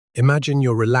Imagine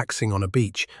you're relaxing on a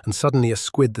beach and suddenly a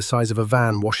squid the size of a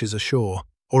van washes ashore,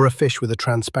 or a fish with a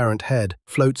transparent head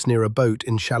floats near a boat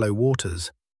in shallow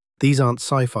waters. These aren't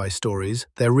sci-fi stories,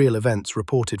 they're real events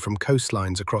reported from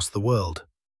coastlines across the world.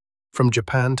 From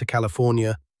Japan to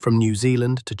California, from New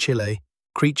Zealand to Chile,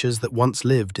 creatures that once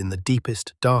lived in the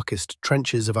deepest, darkest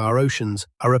trenches of our oceans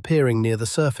are appearing near the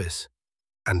surface.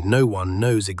 And no one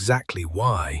knows exactly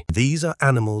why. These are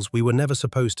animals we were never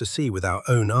supposed to see with our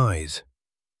own eyes.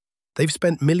 They've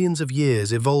spent millions of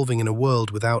years evolving in a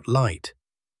world without light,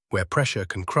 where pressure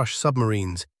can crush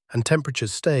submarines and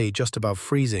temperatures stay just above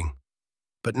freezing.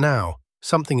 But now,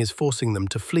 something is forcing them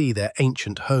to flee their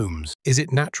ancient homes. Is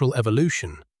it natural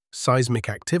evolution, seismic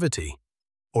activity,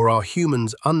 or are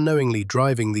humans unknowingly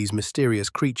driving these mysterious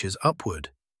creatures upward?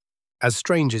 As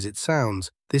strange as it sounds,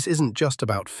 this isn't just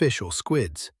about fish or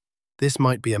squids. This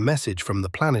might be a message from the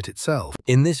planet itself.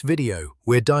 In this video,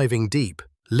 we're diving deep,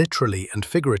 literally and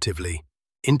figuratively,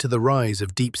 into the rise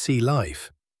of deep-sea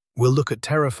life. We'll look at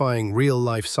terrifying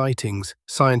real-life sightings,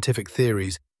 scientific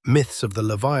theories, myths of the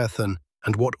Leviathan,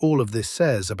 and what all of this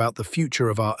says about the future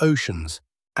of our oceans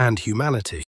and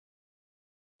humanity.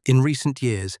 In recent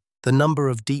years, the number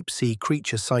of deep-sea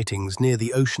creature sightings near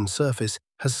the ocean surface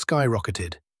has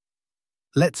skyrocketed.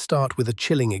 Let's start with a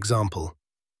chilling example.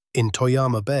 In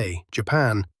Toyama Bay,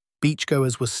 Japan,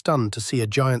 beachgoers were stunned to see a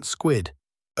giant squid,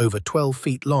 over 12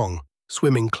 feet long,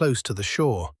 swimming close to the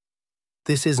shore.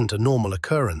 This isn't a normal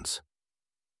occurrence.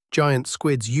 Giant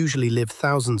squids usually live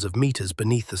thousands of meters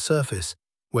beneath the surface,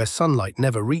 where sunlight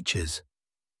never reaches.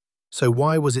 So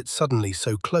why was it suddenly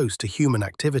so close to human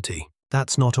activity?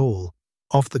 That's not all.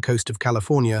 Off the coast of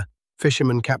California,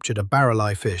 fishermen captured a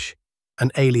barrel-eye fish,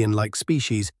 an alien-like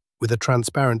species with a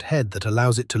transparent head that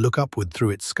allows it to look upward through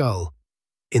its skull.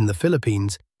 In the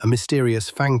Philippines, a mysterious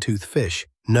fangtooth fish,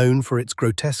 known for its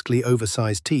grotesquely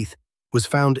oversized teeth, was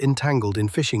found entangled in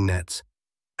fishing nets.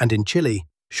 And in Chile,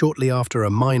 shortly after a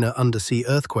minor undersea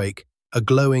earthquake, a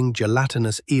glowing,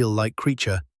 gelatinous eel-like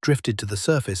creature drifted to the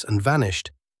surface and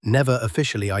vanished, never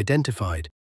officially identified.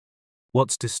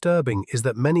 What's disturbing is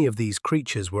that many of these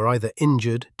creatures were either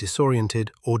injured,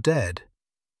 disoriented, or dead.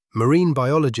 Marine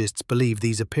biologists believe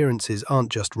these appearances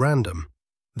aren't just random.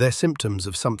 They're symptoms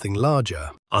of something larger.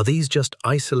 Are these just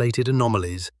isolated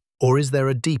anomalies, or is there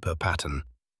a deeper pattern,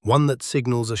 one that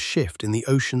signals a shift in the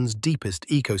ocean's deepest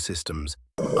ecosystems?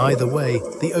 Either way,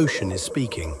 the ocean is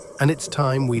speaking, and it's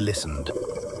time we listened.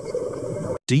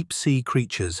 Deep-sea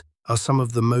creatures are some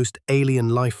of the most alien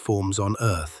life forms on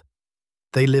Earth.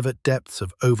 They live at depths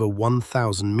of over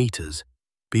 1,000 meters,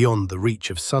 beyond the reach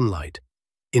of sunlight,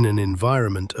 in an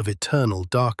environment of eternal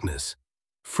darkness,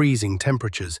 freezing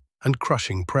temperatures, and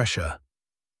crushing pressure.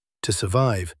 To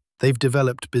survive, they've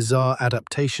developed bizarre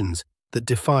adaptations that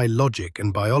defy logic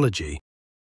and biology.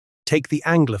 Take the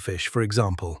anglerfish, for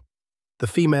example. The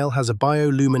female has a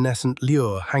bioluminescent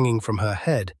lure hanging from her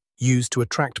head, used to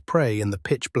attract prey in the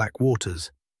pitch-black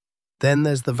waters. Then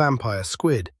there's the vampire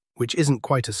squid, which isn't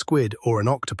quite a squid or an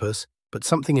octopus, but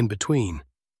something in between.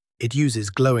 It uses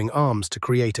glowing arms to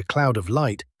create a cloud of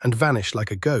light and vanish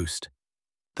like a ghost.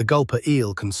 The gulper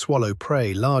eel can swallow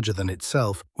prey larger than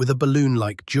itself with a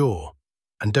balloon-like jaw.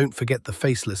 And don't forget the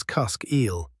faceless cusk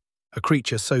eel, a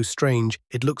creature so strange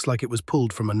it looks like it was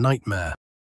pulled from a nightmare.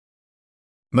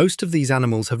 Most of these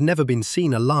animals have never been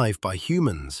seen alive by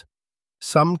humans.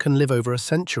 Some can live over a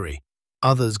century,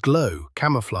 others glow,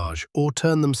 camouflage, or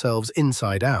turn themselves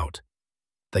inside out.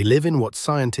 They live in what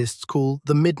scientists call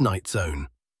the midnight zone,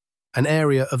 an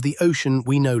area of the ocean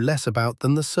we know less about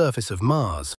than the surface of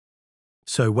Mars.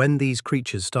 So when these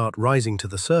creatures start rising to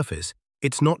the surface,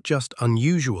 it's not just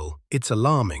unusual, it's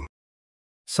alarming.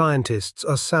 Scientists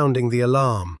are sounding the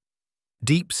alarm.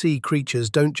 Deep-sea creatures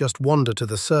don't just wander to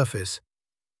the surface.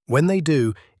 When they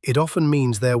do, it often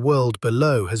means their world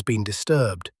below has been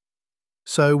disturbed.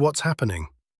 So what's happening?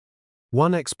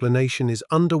 One explanation is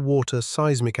underwater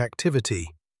seismic activity,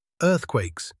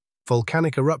 earthquakes,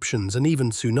 volcanic eruptions, and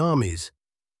even tsunamis.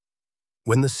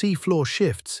 When the seafloor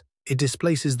shifts, it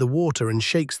displaces the water and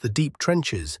shakes the deep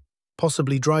trenches,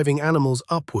 possibly driving animals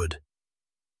upward.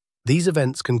 These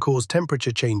events can cause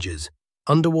temperature changes,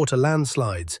 underwater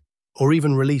landslides, or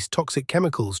even release toxic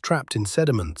chemicals trapped in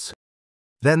sediments.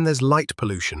 Then there's light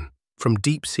pollution from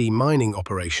deep-sea mining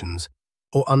operations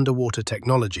or underwater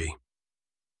technology.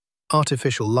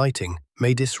 Artificial lighting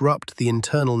may disrupt the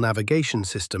internal navigation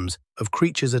systems of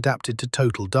creatures adapted to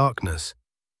total darkness,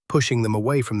 pushing them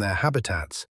away from their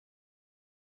habitats.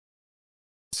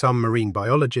 Some marine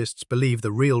biologists believe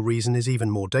the real reason is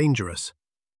even more dangerous: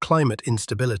 climate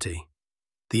instability.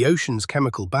 The ocean's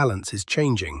chemical balance is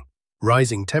changing.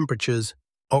 Rising temperatures,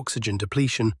 oxygen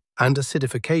depletion, and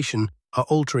acidification are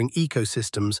altering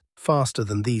ecosystems faster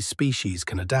than these species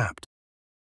can adapt.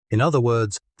 In other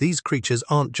words, these creatures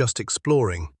aren't just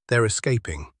exploring, they're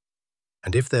escaping.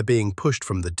 And if they're being pushed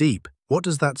from the deep, what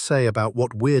does that say about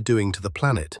what we're doing to the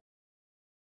planet?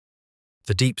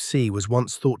 The deep sea was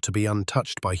once thought to be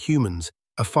untouched by humans,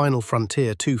 a final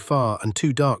frontier too far and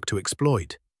too dark to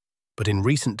exploit. But in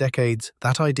recent decades,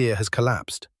 that idea has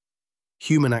collapsed.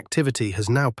 Human activity has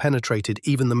now penetrated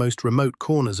even the most remote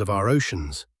corners of our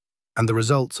oceans, and the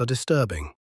results are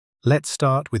disturbing. Let's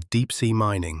start with deep-sea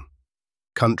mining.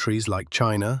 Countries like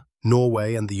China,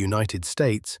 Norway, and the United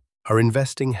States are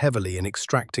investing heavily in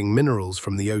extracting minerals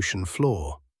from the ocean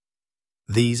floor.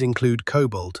 These include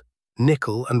cobalt,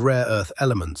 nickel, and rare earth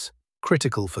elements,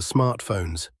 critical for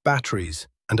smartphones, batteries,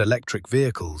 and electric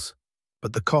vehicles.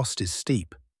 But the cost is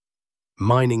steep.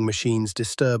 Mining machines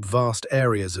disturb vast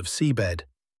areas of seabed,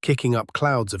 kicking up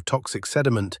clouds of toxic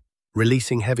sediment,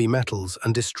 releasing heavy metals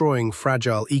and destroying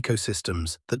fragile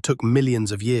ecosystems that took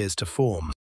millions of years to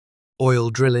form. Oil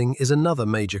drilling is another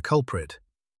major culprit.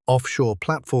 Offshore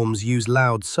platforms use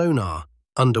loud sonar,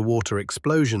 underwater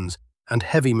explosions, and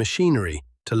heavy machinery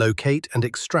to locate and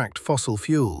extract fossil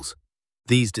fuels.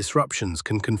 These disruptions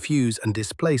can confuse and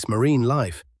displace marine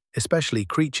life, especially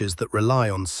creatures that rely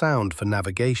on sound for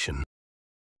navigation.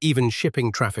 Even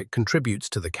shipping traffic contributes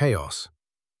to the chaos.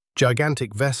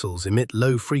 Gigantic vessels emit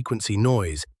low-frequency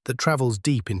noise that travels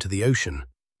deep into the ocean,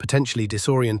 potentially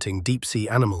disorienting deep-sea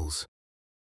animals.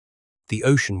 The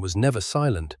ocean was never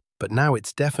silent, but now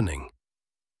it's deafening.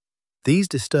 These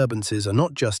disturbances are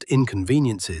not just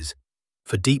inconveniences.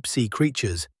 For deep-sea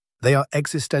creatures, they are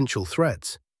existential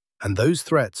threats, and those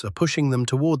threats are pushing them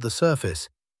toward the surface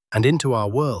and into our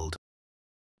world.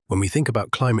 When we think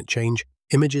about climate change,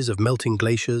 images of melting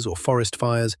glaciers or forest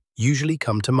fires usually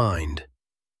come to mind.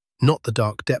 Not the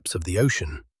dark depths of the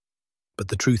ocean. But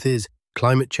the truth is,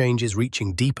 climate change is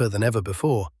reaching deeper than ever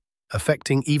before,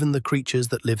 affecting even the creatures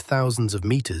that live thousands of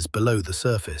meters below the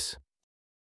surface.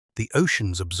 The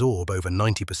oceans absorb over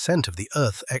 90% of the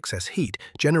Earth's excess heat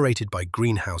generated by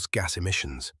greenhouse gas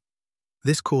emissions.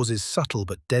 This causes subtle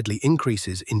but deadly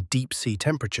increases in deep-sea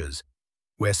temperatures,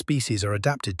 where species are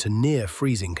adapted to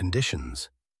near-freezing conditions.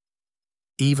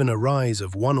 Even a rise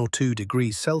of 1 or 2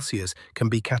 degrees Celsius can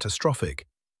be catastrophic.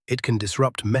 It can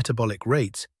disrupt metabolic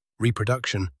rates,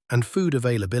 reproduction, and food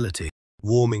availability.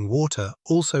 Warming water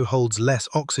also holds less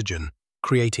oxygen,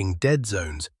 creating dead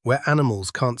zones where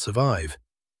animals can't survive.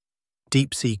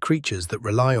 Deep-sea creatures that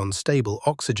rely on stable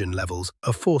oxygen levels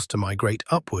are forced to migrate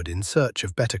upward in search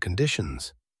of better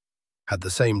conditions. At the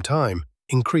same time,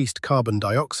 increased carbon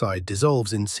dioxide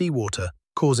dissolves in seawater,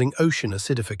 causing ocean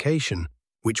acidification,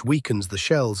 which weakens the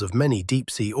shells of many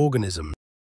deep-sea organisms.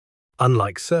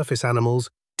 Unlike surface animals,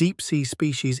 deep-sea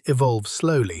species evolve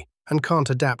slowly and can't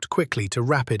adapt quickly to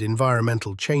rapid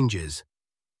environmental changes.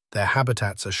 Their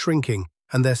habitats are shrinking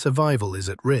and their survival is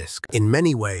at risk. In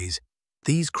many ways,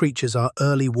 these creatures are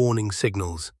early warning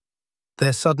signals.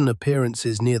 Their sudden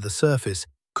appearances near the surface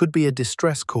could be a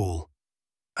distress call,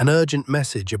 an urgent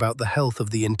message about the health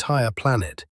of the entire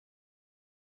planet.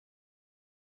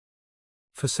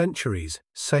 For centuries,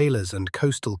 sailors and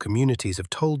coastal communities have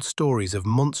told stories of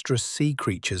monstrous sea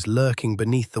creatures lurking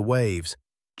beneath the waves,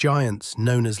 giants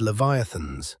known as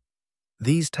Leviathans.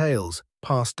 These tales,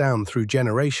 passed down through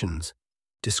generations,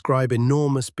 describe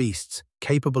enormous beasts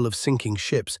capable of sinking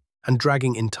ships and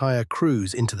dragging entire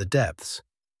crews into the depths.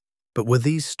 But were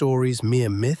these stories mere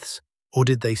myths, or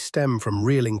did they stem from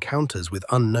real encounters with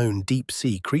unknown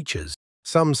deep-sea creatures?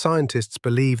 Some scientists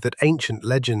believe that ancient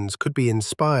legends could be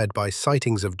inspired by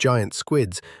sightings of giant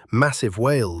squids, massive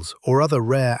whales, or other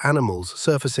rare animals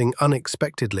surfacing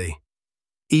unexpectedly.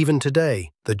 Even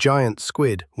today, the giant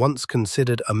squid, once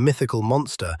considered a mythical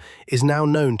monster, is now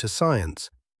known to science,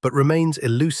 but remains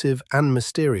elusive and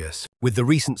mysterious. With the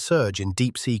recent surge in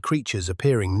deep-sea creatures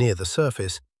appearing near the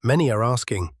surface, many are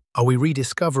asking, are we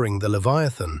rediscovering the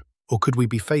Leviathan, or could we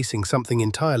be facing something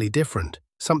entirely different?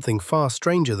 Something far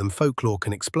stranger than folklore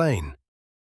can explain.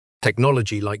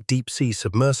 Technology like deep-sea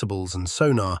submersibles and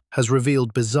sonar has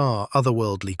revealed bizarre,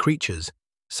 otherworldly creatures,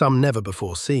 some never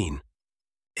before seen.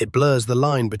 It blurs the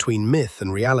line between myth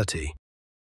and reality.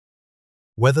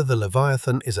 Whether the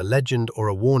Leviathan is a legend or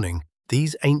a warning,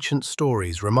 these ancient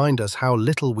stories remind us how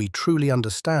little we truly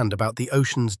understand about the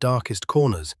ocean's darkest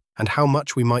corners and how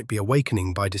much we might be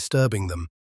awakening by disturbing them.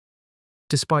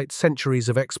 Despite centuries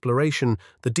of exploration,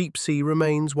 the deep sea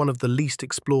remains one of the least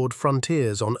explored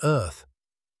frontiers on Earth.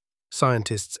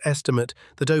 Scientists estimate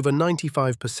that over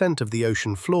 95% of the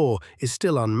ocean floor is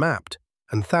still unmapped,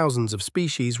 and thousands of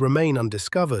species remain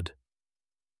undiscovered.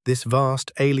 This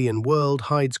vast, alien world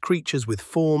hides creatures with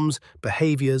forms,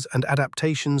 behaviors, and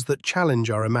adaptations that challenge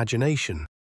our imagination.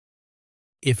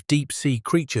 If deep-sea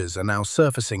creatures are now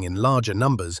surfacing in larger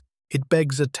numbers, it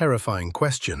begs a terrifying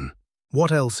question.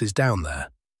 What else is down there?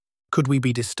 Could we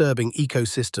be disturbing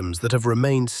ecosystems that have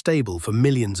remained stable for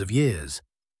millions of years?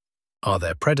 Are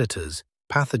there predators,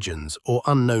 pathogens, or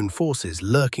unknown forces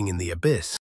lurking in the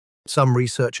abyss? Some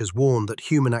researchers warn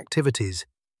that human activities,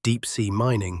 deep-sea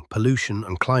mining, pollution,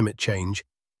 and climate change,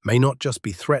 may not just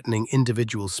be threatening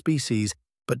individual species,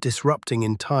 but disrupting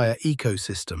entire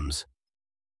ecosystems.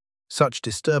 Such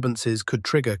disturbances could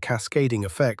trigger cascading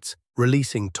effects,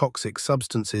 releasing toxic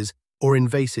substances or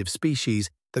invasive species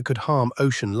that could harm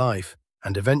ocean life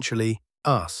and eventually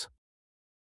us.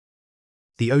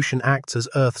 The ocean acts as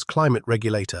Earth's climate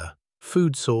regulator,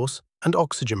 food source, and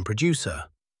oxygen producer.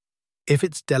 If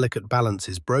its delicate balance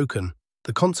is broken,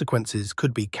 the consequences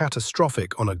could be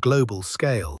catastrophic on a global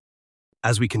scale.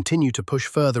 As we continue to push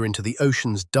further into the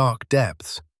ocean's dark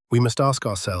depths, we must ask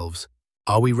ourselves,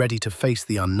 are we ready to face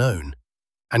the unknown?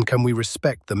 And can we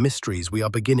respect the mysteries we are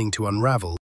beginning to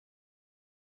unravel?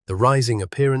 The rising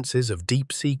appearances of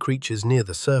deep-sea creatures near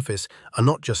the surface are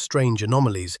not just strange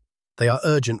anomalies, they are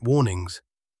urgent warnings.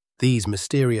 These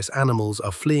mysterious animals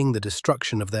are fleeing the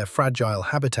destruction of their fragile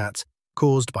habitats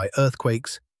caused by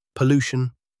earthquakes,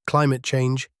 pollution, climate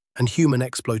change, and human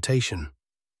exploitation.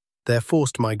 Their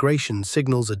forced migration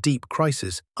signals a deep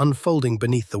crisis unfolding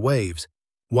beneath the waves,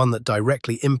 one that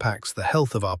directly impacts the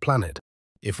health of our planet.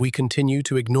 If we continue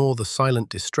to ignore the silent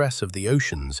distress of the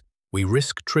oceans, we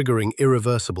risk triggering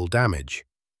irreversible damage.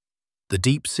 The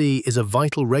deep sea is a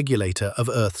vital regulator of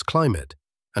Earth's climate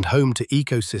and home to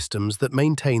ecosystems that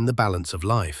maintain the balance of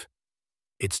life.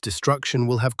 Its destruction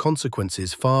will have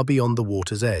consequences far beyond the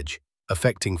water's edge,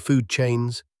 affecting food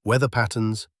chains, weather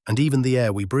patterns, and even the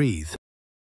air we breathe.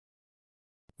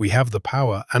 We have the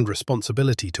power and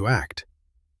responsibility to act.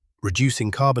 Reducing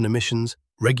carbon emissions,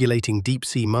 regulating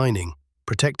deep-sea mining,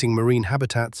 protecting marine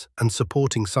habitats, and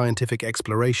supporting scientific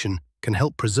exploration can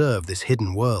help preserve this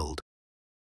hidden world.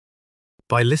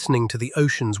 By listening to the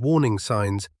ocean's warning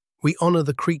signs, we honor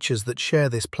the creatures that share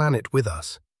this planet with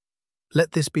us.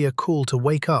 Let this be a call to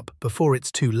wake up before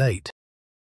it's too late.